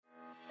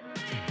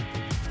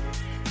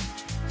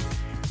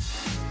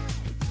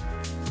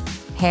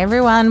Hey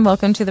everyone,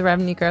 welcome to the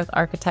Revenue Growth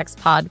Architects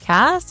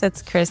podcast.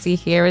 It's Chrissy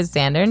here with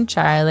Xander and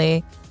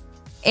Charlie.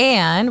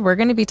 And we're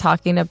going to be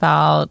talking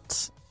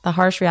about the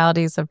harsh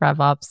realities of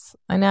RevOps.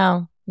 I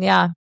know,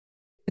 yeah.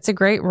 It's a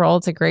great role.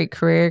 It's a great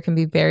career. It can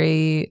be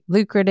very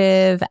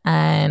lucrative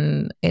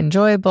and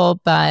enjoyable,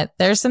 but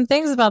there's some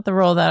things about the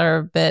role that are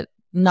a bit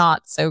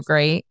not so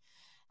great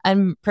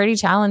and pretty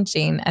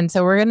challenging. And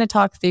so we're going to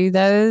talk through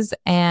those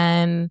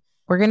and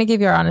we're going to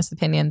give you our honest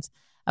opinions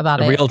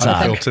about it. Real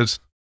talk.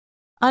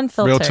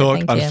 Unfiltered. Real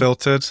talk,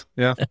 unfiltered.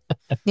 Yeah.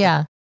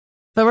 Yeah.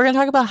 But we're going to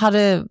talk about how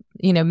to,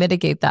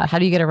 mitigate that. How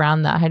do you get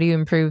around that? How do you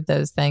improve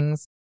those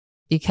things?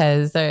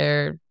 Because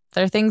they're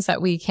things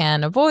that we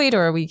can avoid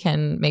or we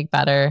can make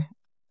better.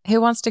 Who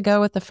wants to go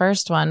with the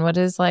first one? What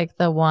is like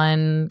the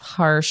one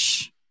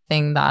harsh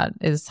thing that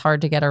is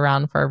hard to get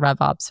around for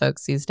RevOps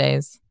folks these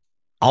days?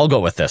 I'll go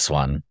with this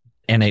one.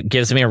 And it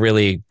gives me a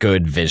really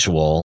good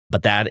visual,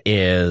 but that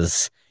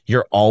is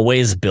you're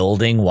always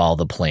building while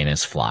the plane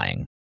is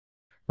flying,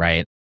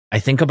 right? I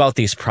think about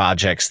these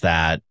projects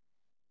that,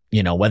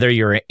 whether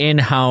you're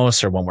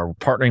in-house or when we're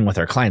partnering with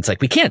our clients,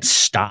 like we can't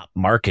stop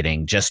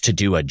marketing just to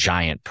do a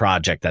giant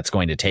project that's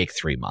going to take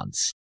 3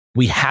 months.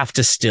 We have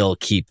to still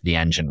keep the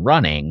engine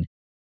running.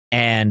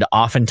 And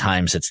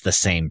oftentimes it's the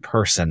same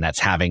person that's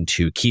having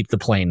to keep the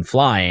plane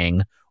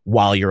flying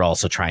while you're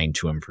also trying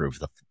to improve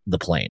the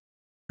plane.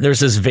 There's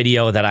this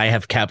video that I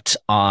have kept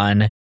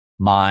on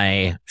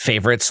my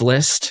favorites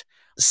list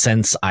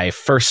since I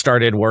first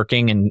started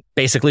working in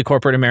basically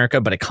corporate America,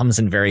 but it comes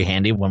in very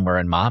handy when we're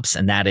in MOPS.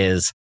 And that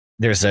is,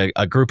 there's a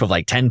group of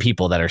like 10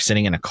 people that are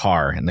sitting in a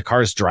car and the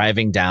car is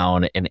driving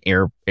down an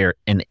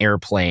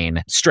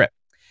airplane strip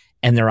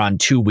and they're on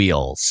 2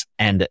 wheels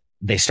and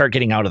they start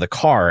getting out of the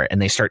car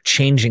and they start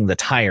changing the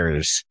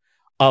tires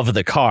of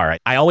the car.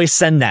 I always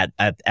send that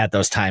at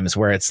those times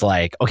where it's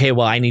like, okay,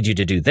 well, I need you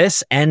to do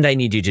this and I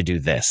need you to do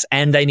this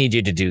and I need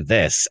you to do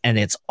this. And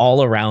it's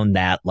all around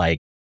that, like,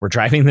 we're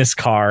driving this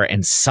car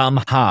and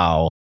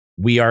somehow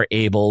we are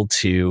able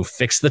to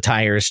fix the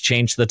tires,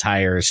 change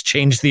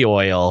the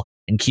oil,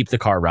 and keep the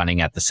car running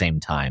at the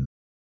same time.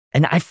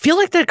 And I feel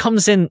like that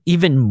comes in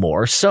even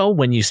more so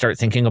when you start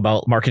thinking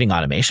about marketing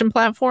automation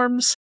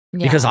platforms,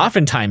 because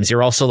oftentimes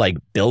you're also like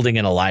building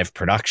in a live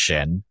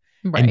production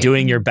and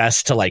doing your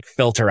best to like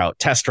filter out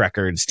test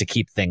records to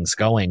keep things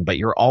going. But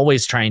you're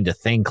always trying to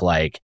think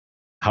like,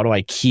 how do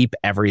I keep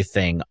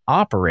everything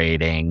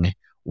operating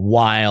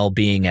while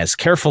being as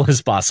careful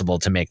as possible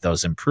to make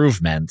those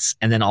improvements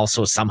and then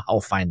also somehow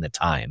find the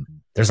time.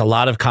 There's a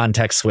lot of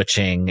context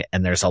switching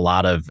and there's a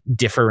lot of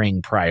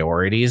differing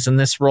priorities in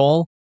this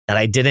role that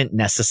I didn't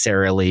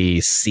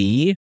necessarily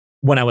see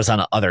when I was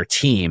on other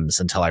teams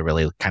until I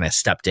really kind of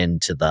stepped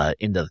into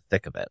the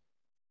thick of it.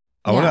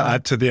 I want to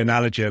add to the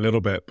analogy a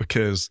little bit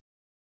because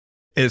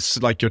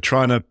it's like you're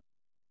trying to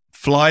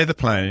fly the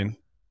plane,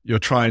 you're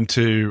trying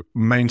to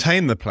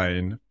maintain the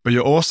plane, but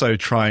you're also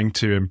trying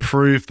to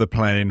improve the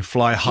plane,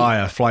 fly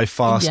higher, fly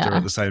faster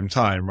at the same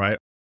time, right?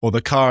 Or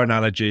the car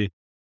analogy,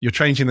 you're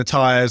changing the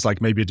tires,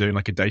 like maybe you're doing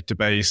like a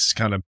database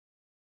kind of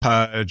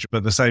purge, but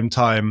at the same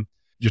time,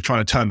 you're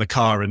trying to turn the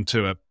car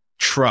into a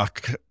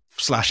truck /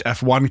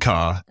 F1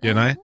 car,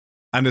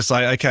 And it's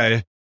like,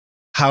 okay,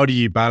 how do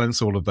you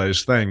balance all of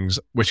those things,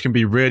 which can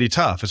be really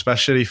tough,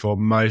 especially for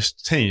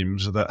most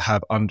teams that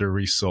have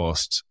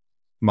under-resourced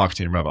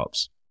marketing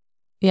RevOps.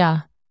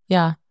 Yeah.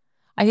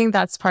 I think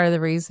that's part of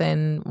the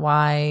reason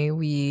why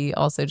we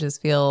also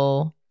just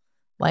feel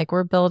like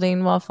we're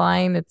building while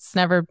flying. It's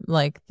never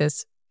like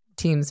this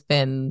team's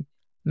been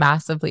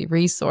massively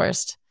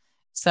resourced.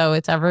 So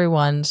it's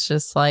everyone's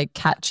just like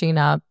catching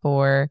up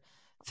or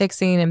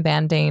fixing and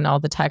band-aiding all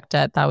the tech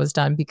debt that was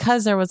done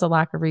because there was a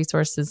lack of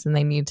resources and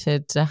they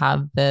needed to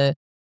have the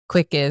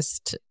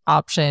quickest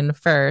option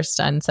first.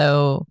 And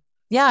so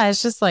yeah,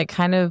 it's just like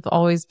kind of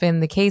always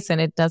been the case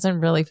and it doesn't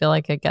really feel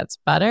like it gets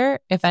better.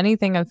 If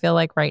anything, I feel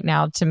like right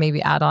now to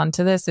maybe add on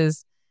to this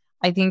is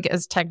I think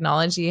as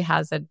technology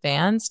has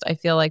advanced, I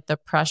feel like the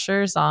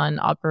pressures on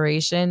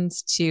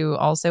operations to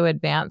also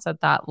advance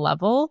at that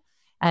level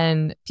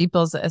and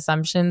people's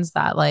assumptions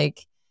that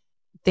like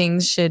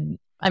things should,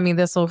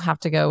 this will have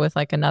to go with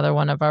like another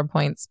one of our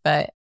points,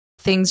 but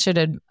things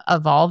should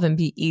evolve and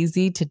be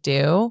easy to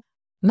do.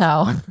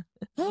 No,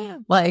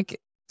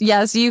 like,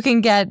 yes, you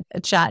can get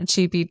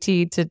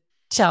ChatGPT to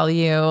tell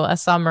you a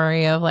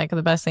summary of like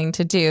the best thing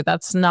to do.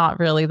 That's not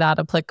really that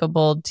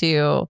applicable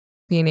to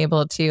being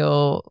able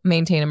to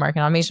maintain a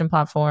marketing automation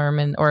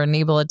platform or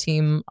enable a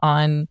team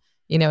on,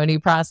 a new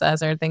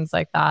process or things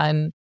like that.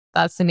 And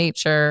that's the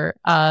nature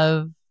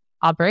of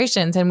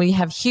operations. And we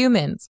have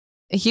humans.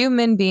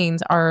 Human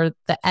beings are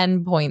the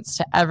endpoints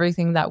to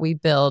everything that we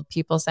build.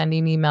 People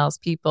sending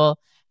emails, people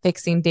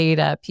fixing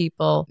data,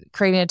 people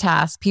creating a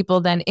task,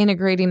 people then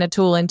integrating a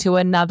tool into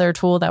another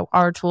tool that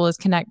our tool is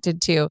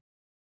connected to.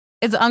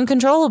 It's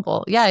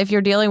uncontrollable. Yeah, if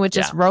you're dealing with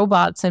just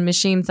robots and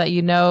machines that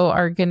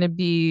are going to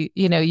be,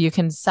 you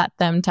can set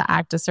them to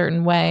act a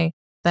certain way,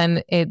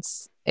 then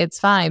it's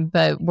fine.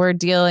 But we're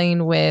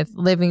dealing with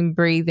living,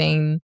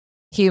 breathing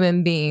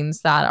human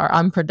beings that are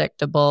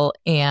unpredictable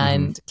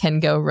and can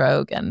go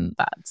rogue. And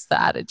that's the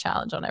added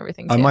challenge on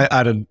everything too. I might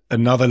add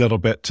another little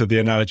bit to the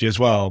analogy as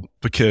well,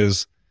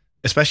 because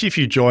especially if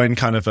you join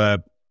kind of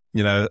a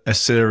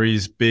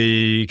Series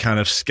B kind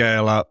of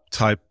scale up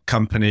type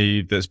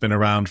company that's been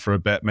around for a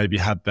bit, maybe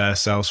had their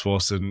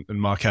Salesforce and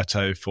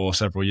Marketo for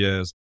several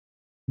years.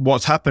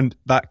 What's happened,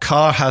 that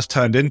car has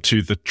turned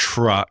into the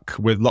truck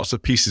with lots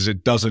of pieces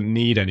it doesn't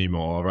need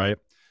anymore, right?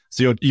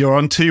 So you're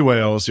on two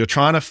wheels, you're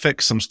trying to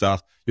fix some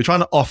stuff, you're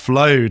trying to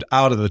offload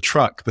out of the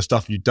truck the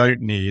stuff you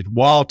don't need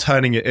while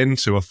turning it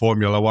into a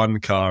Formula One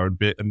car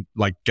and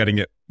like getting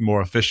it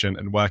more efficient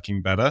and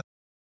working better.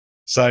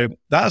 So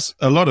that's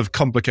a lot of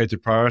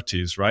complicated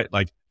priorities, right?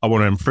 Like, I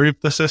want to improve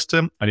the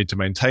system. I need to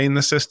maintain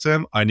the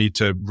system. I need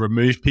to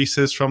remove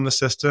pieces from the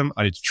system.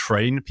 I need to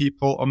train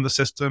people on the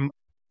system.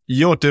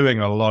 You're doing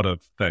a lot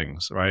of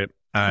things, right?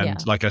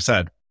 And like I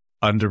said,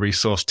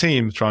 under-resourced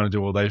teams trying to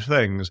do all those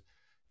things,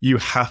 you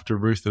have to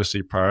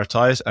ruthlessly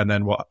prioritize. And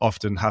then what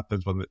often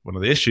happens, one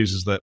of the issues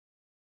is that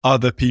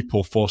other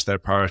people force their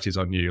priorities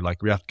on you.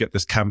 Like, we have to get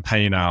this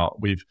campaign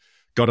out. We've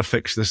got to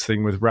fix this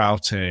thing with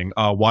routing.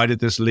 Why did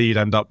this lead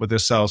end up with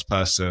this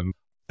salesperson?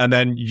 And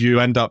then you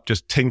end up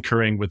just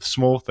tinkering with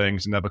small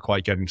things and never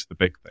quite getting to the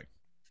big thing.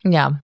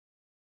 Yeah.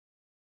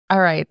 All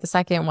right. The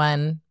second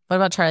one. What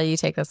about Charlie? You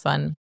take this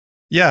one.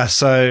 Yeah.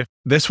 So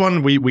this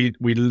one, we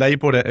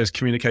labeled it as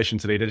communication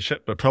to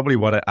leadership, but probably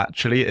what it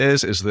actually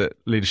is that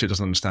leadership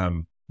doesn't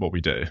understand what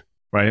we do,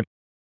 right?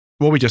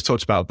 What we just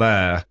talked about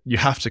there, you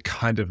have to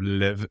kind of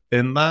live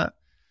in that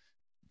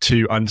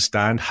to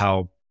understand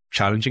how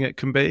challenging it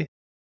can be.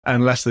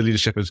 Unless the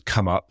leadership has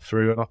come up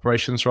through an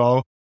operations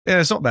role,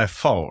 it's not their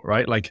fault,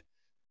 right? Like,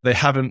 they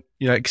haven't,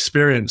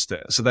 experienced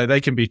it. So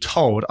they can be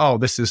told, oh,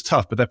 this is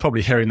tough, but they're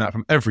probably hearing that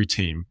from every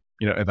team,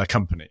 in their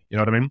company. You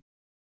know what I mean?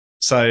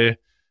 So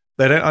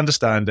they don't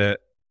understand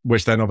it,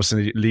 which then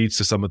obviously leads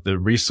to some of the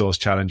resource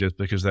challenges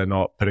because they're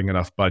not putting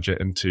enough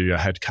budget into a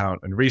headcount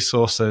and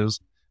resources.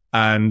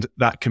 And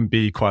that can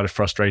be quite a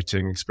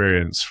frustrating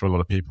experience for a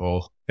lot of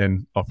people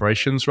in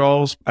operations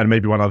roles. And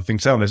maybe one other thing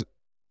to say on this,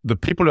 the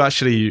people who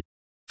actually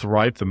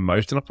thrive the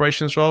most in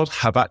operations roles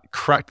have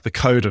cracked the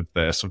code of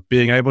this, of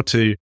being able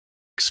to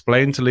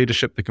explain to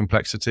leadership the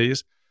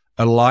complexities,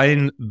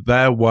 align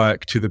their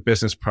work to the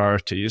business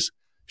priorities,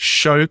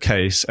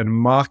 showcase and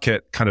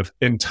market kind of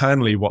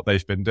internally what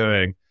they've been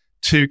doing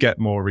to get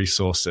more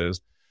resources.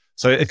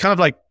 So it's kind of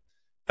like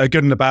a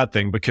good and a bad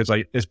thing, because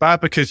like, it's bad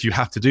because you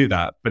have to do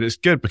that, but it's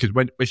good because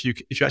if you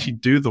actually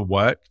do the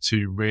work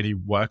to really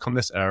work on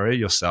this area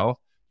yourself,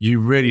 you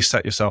really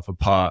set yourself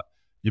apart.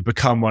 You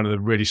become one of the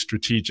really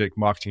strategic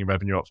marketing and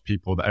revenue ops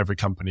people that every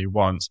company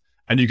wants.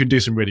 And you can do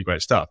some really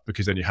great stuff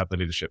because then you have the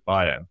leadership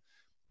buy-in.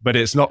 But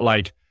it's not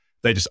like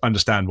they just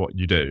understand what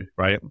you do,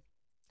 right?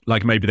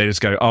 Like, maybe they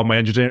just go, oh, my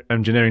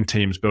engineering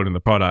team's building the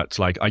product.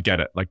 Like, I get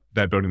it. Like,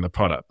 they're building the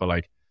product, but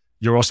like,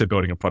 you're also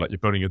building a product. You're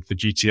building the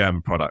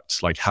GTM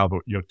products, like how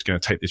you're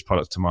going to take these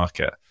products to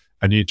market.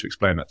 And you need to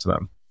explain that to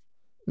them.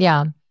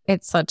 Yeah.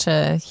 It's such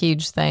a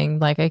huge thing.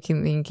 Like, I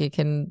can think it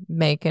can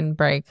make and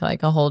break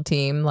like a whole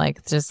team,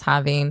 like just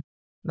having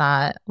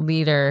that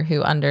leader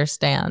who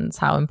understands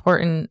how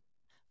important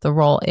the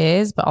role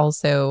is, but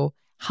also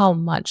how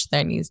much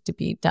there needs to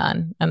be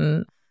done.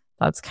 And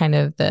that's kind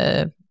of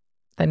the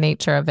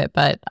nature of it.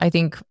 But I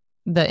think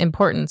the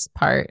importance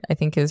part, I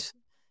think, is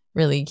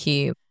really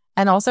key.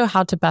 And also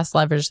how to best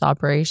leverage the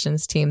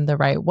operations team the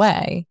right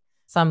way.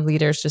 Some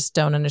leaders just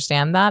don't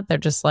understand that. They're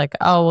just like,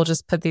 oh, we'll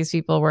just put these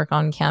people work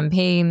on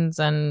campaigns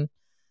and,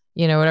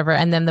 whatever.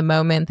 And then the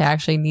moment they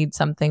actually need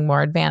something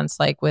more advanced,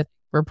 like with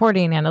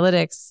reporting,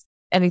 analytics,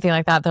 anything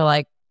like that, they're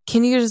like,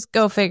 can you just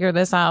go figure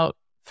this out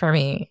for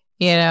me?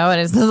 And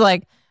it's just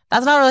like,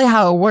 that's not really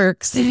how it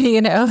works,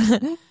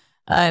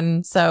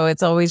 And so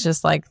it's always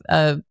just like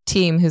a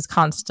team who's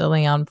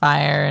constantly on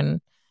fire and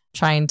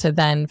trying to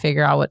then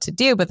figure out what to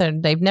do, but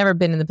they've never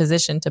been in the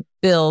position to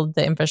build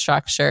the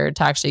infrastructure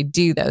to actually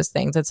do those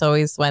things. It's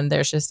always when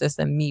there's just this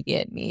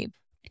immediate need.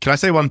 Can I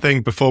say one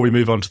thing before we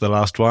move on to the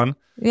last one?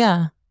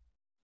 Yeah.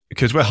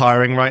 Because we're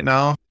hiring right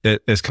now,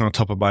 it is kind of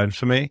top of mind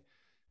for me.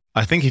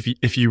 I think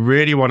if you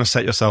really want to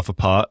set yourself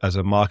apart as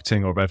a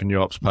marketing or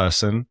revenue ops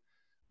person,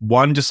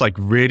 one just like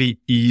really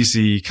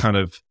easy kind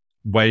of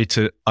way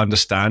to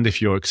understand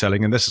if you're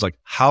excelling in this is like,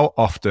 how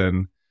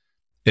often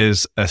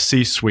is a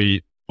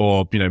C-suite,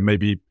 or,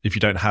 maybe if you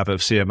don't have a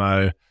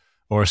CMO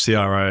or a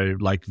CRO,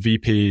 like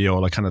VP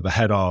or like kind of the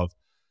head of,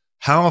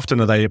 how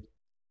often are they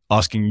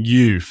asking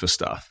you for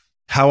stuff?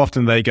 How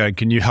often are they going,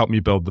 can you help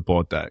me build the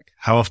board deck?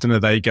 How often are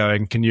they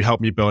going, can you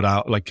help me build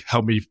out, like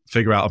help me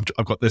figure out,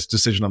 I've got this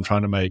decision I'm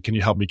trying to make. Can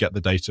you help me get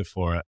the data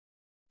for it?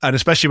 And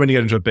especially when you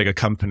get into a bigger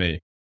company,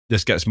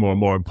 this gets more and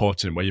more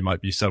important where you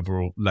might be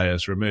several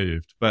layers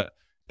removed. But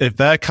if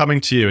they're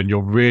coming to you and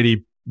you're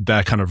really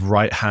their kind of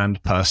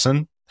right-hand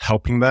person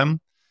helping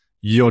them,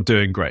 you're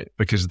doing great,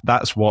 because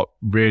that's what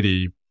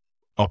really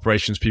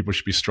operations people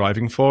should be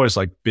striving for, is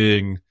like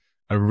being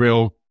a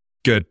real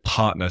good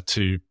partner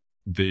to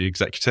the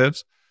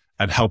executives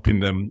and helping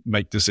them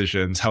make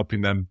decisions,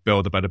 helping them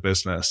build a better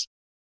business.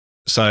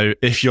 So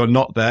if you're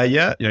not there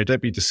yet,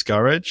 don't be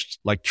discouraged.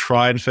 Like,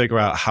 try and figure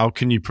out how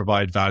can you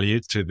provide value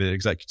to the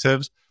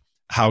executives?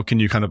 How can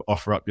you kind of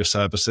offer up your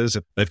services?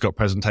 If they've got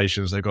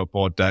presentations, they've got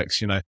board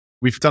decks,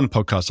 we've done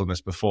podcasts on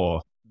this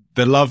before.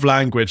 The love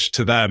language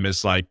to them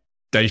is like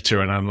data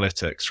and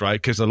analytics,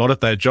 right? Because a lot of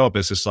their job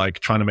is just like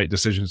trying to make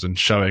decisions and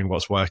showing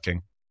what's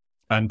working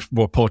and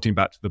reporting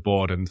back to the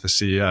board and the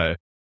CEO.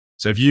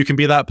 So if you can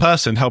be that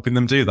person helping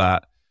them do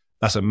that,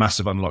 that's a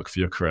massive unlock for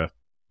your career.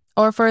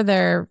 Or for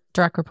their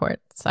direct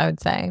reports, I would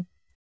say.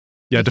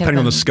 Yeah, depending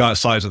on the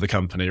size of the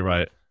company,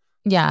 right?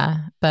 Yeah,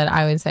 but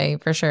I would say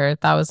for sure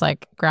that was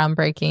like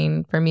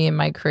groundbreaking for me in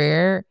my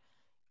career.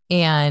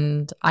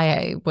 And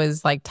I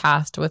was like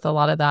tasked with a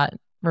lot of that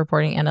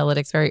reporting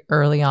analytics very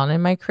early on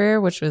in my career,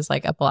 which was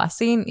like a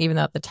blessing, even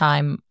though at the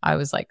time I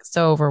was like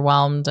so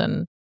overwhelmed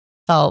and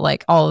felt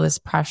like all of this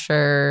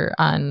pressure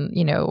on,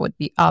 would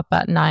be up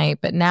at night.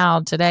 But now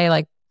today,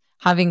 like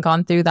having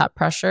gone through that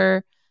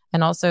pressure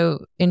and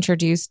also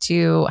introduced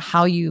to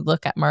how you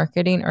look at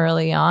marketing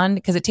early on,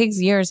 because it takes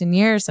years and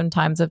years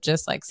sometimes of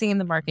just like seeing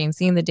the marketing,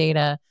 seeing the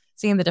data,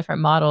 seeing the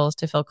different models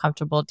to feel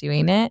comfortable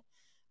doing it.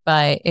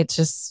 But it's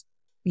just,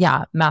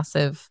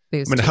 massive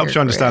boost. It helps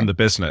you understand the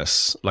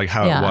business, like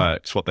how it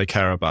works, what they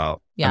care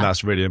about. Yeah. And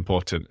that's really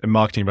important. In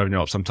marketing revenue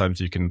ops, sometimes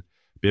you can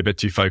be a bit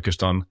too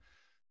focused on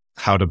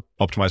how to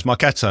optimize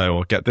Marketo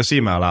or get this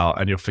email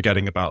out, and you're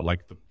forgetting about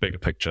like the bigger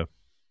picture.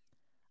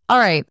 All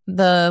right.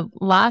 The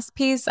last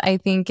piece I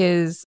think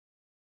is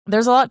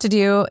there's a lot to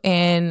do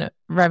in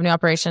revenue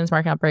operations,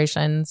 marketing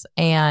operations,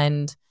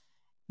 and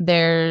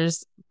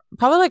there's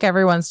probably like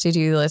everyone's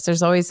to-do list.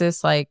 There's always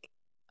this like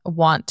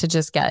want to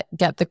just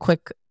get the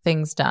quick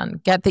things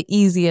done, get the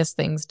easiest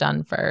things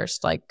done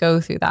first, like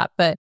go through that.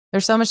 But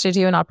there's so much to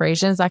do in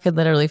operations that could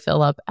literally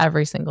fill up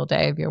every single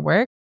day of your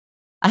work.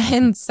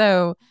 And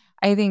so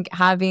I think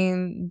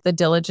having the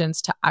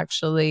diligence to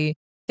actually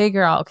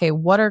figure out, okay,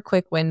 what are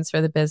quick wins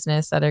for the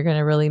business that are going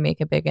to really make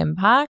a big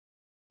impact?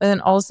 But then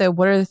also,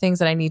 what are the things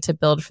that I need to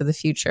build for the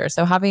future?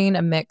 So having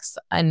a mix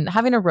and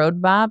having a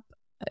roadmap,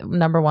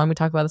 number one, we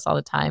talk about this all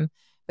the time.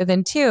 But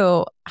then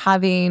two,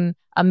 having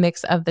a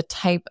mix of the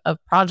type of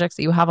projects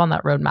that you have on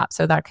that roadmap.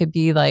 So that could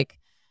be like,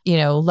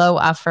 low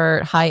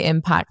effort, high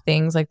impact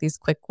things like these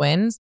quick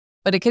wins.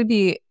 But it could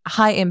be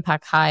high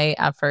impact, high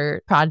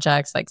effort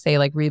projects, like say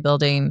like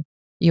rebuilding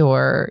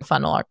your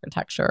funnel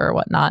architecture or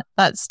whatnot,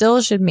 that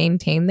still should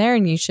maintain there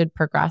and you should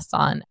progress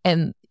on.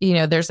 And,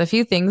 there's a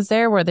few things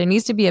there where there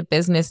needs to be a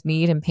business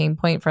need and pain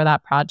point for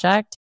that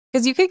project.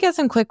 Because you could get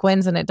some quick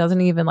wins and it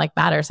doesn't even like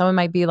matter. Someone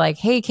might be like,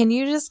 hey, can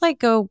you just like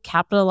go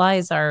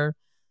capitalize our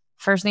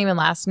first name and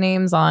last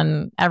names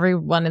on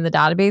everyone in the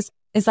database?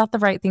 Is that the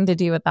right thing to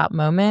do at that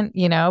moment?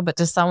 But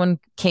just someone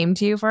came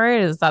to you for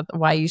it. Is that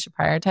why you should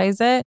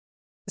prioritize it?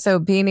 So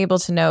being able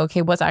to know,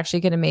 okay, what's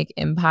actually going to make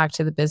impact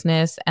to the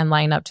business and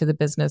line up to the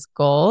business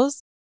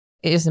goals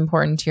is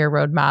important to your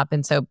roadmap.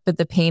 And so, but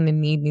the pain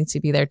and need needs to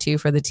be there too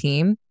for the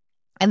team.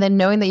 And then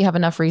knowing that you have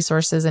enough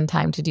resources and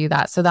time to do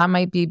that. So that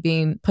might be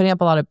putting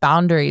up a lot of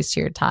boundaries to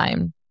your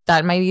time.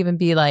 That might even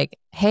be like,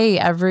 hey,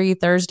 every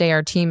Thursday,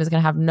 our team is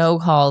going to have no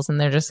calls and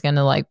they're just going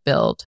to like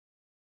build.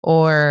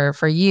 Or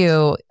for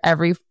you,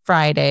 every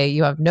Friday,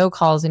 you have no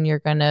calls and you're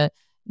going to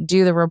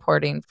do the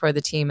reporting for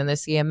the team and the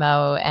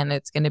CMO, and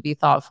it's going to be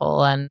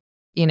thoughtful and,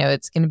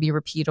 it's going to be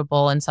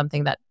repeatable and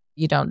something that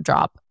you don't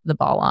drop the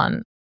ball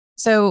on.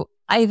 So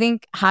I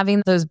think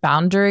having those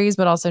boundaries,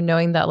 but also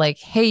knowing that like,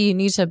 hey, you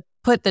need to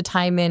put the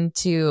time in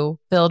to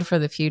build for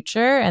the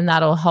future, and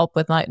that'll help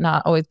with like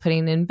not always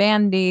putting in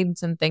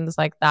band-aids and things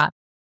like that.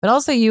 But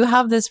also you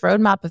have this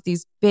roadmap of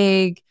these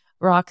big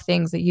rock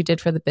things that you did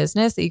for the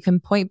business that you can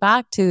point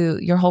back to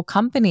your whole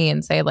company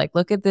and say like,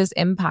 look at this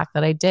impact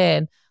that I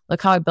did.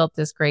 Look how I built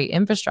this great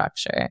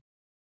infrastructure.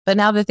 But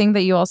now the thing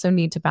that you also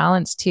need to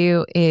balance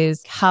too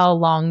is how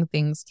long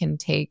things can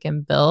take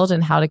and build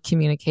and how to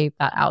communicate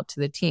that out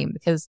to the team.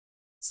 Because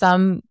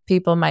some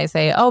people might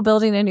say, oh,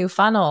 building a new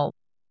funnel,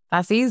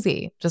 that's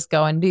easy. Just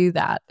go and do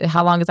that.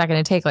 How long is that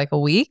going to take? Like a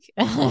week?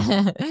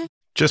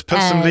 Just put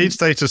some lead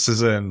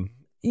statuses in.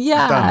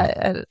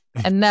 Yeah.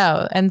 And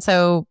no. And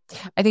so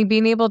I think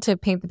being able to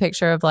paint the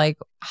picture of like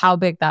how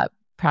big that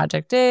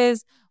project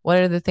is, what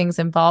are the things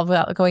involved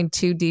without going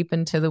too deep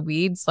into the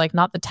weeds, like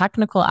not the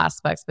technical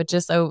aspects, but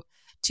just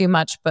too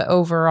much, but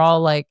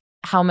overall, like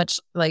how much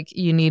like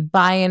you need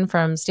buy-in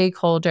from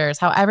stakeholders,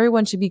 how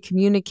everyone should be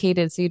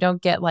communicated so you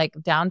don't get like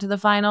down to the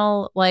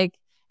final like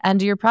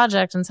end of your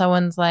project and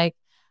someone's like,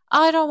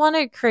 oh, I don't want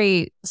to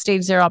create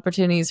stage 0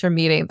 opportunities for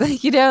meetings.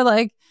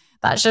 Like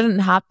that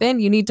shouldn't happen.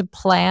 You need to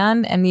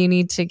plan and you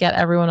need to get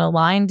everyone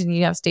aligned and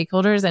you have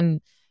stakeholders and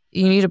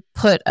you need to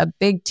put a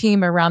big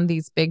team around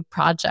these big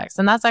projects.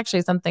 And that's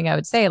actually something I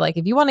would say, like,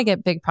 if you want to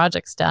get big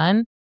projects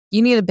done,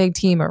 you need a big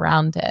team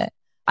around it.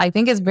 I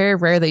think it's very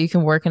rare that you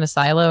can work in a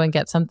silo and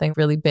get something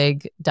really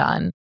big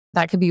done.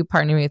 That could be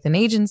partnering with an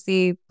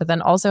agency, but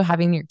then also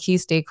having your key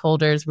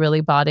stakeholders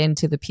really bought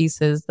into the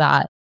pieces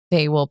that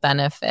they will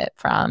benefit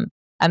from.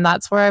 And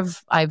that's where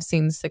I've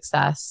seen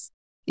success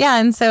Yeah.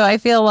 And so I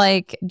feel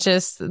like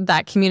just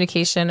that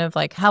communication of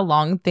like how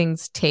long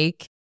things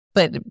take,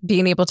 but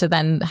being able to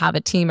then have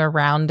a team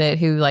around it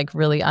who like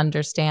really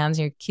understands,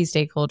 your key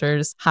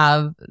stakeholders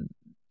have,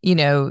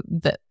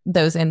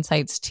 those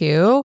insights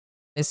too,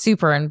 is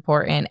super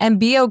important. And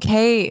be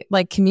okay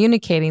like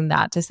communicating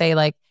that to say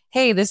like,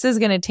 hey, this is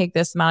going to take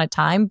this amount of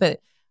time, but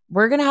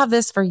we're going to have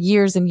this for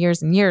years and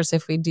years and years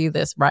if we do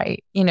this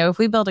right. If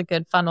we build a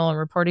good funnel and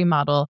reporting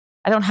model,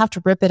 I don't have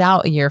to rip it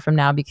out a year from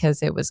now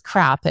because it was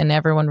crap and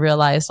everyone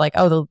realized like,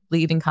 oh, the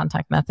lead and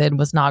contact method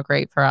was not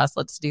great for us.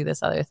 Let's do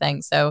this other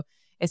thing. So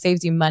it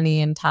saves you money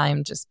and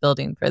time just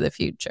building for the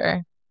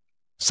future.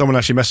 Someone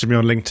actually messaged me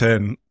on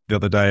LinkedIn the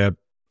other day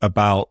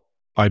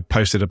I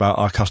posted about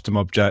our custom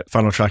object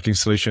funnel tracking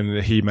solution.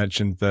 And he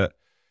mentioned that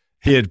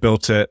he had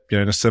built it,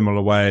 in a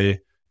similar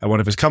way at one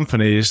of his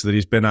companies that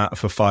he's been at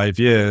for 5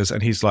 years.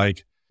 And he's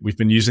like, we've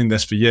been using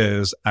this for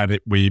years and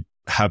we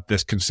have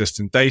this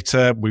consistent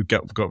data. We've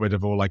got rid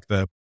of all like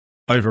the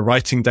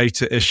overwriting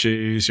data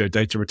issues,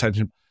 data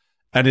retention.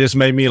 And it just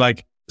made me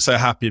like so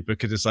happy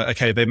because it's like,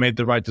 okay, they made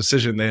the right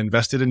decision. They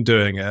invested in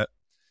doing it.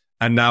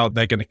 And now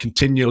they're going to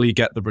continually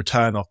get the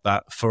return off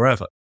that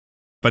forever.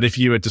 But if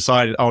you had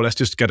decided, oh, let's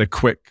just get a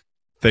quick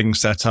thing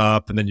set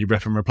up and then you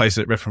rip and replace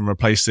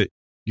it,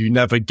 you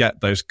never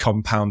get those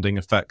compounding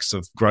effects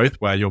of growth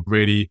where you're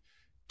really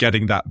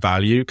getting that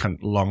value kind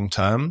of long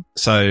term.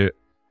 So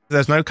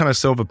there's no kind of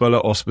silver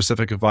bullet or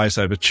specific advice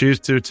over choose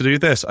to do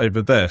this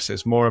over this.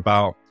 It's more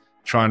about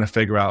trying to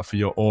figure out for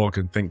your org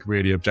and think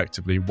really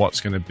objectively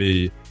what's going to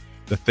be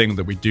the thing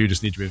that we do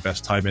just need to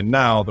invest time in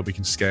now that we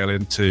can scale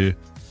into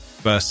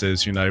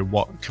versus,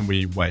 what can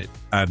we wait?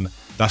 And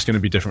that's going to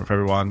be different for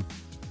everyone.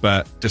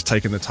 But just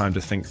taking the time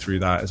to think through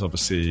that is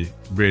obviously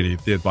really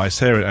the advice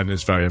here and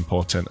is very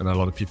important. And a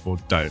lot of people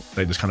don't.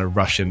 They just kind of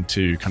rush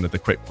into kind of the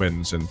quick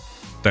wins and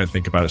don't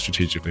think about it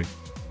strategically.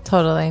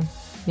 Totally.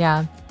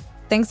 Yeah.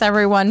 Thanks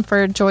everyone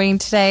for joining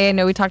today. I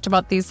know we talked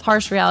about these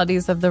harsh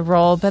realities of the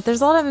role, but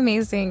there's a lot of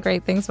amazing,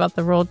 great things about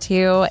the role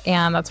too.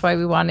 And that's why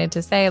we wanted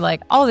to say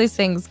like all these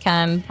things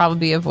can probably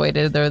be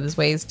avoided. There's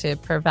ways to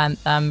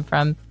prevent them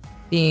from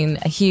being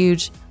a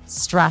huge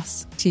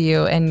stress to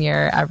you in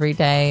your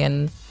everyday.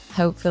 And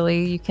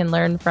hopefully you can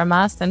learn from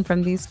us and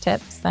from these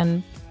tips.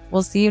 And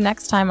we'll see you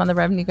next time on the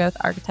Revenue Growth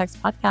Architects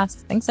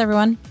podcast. Thanks,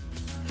 everyone.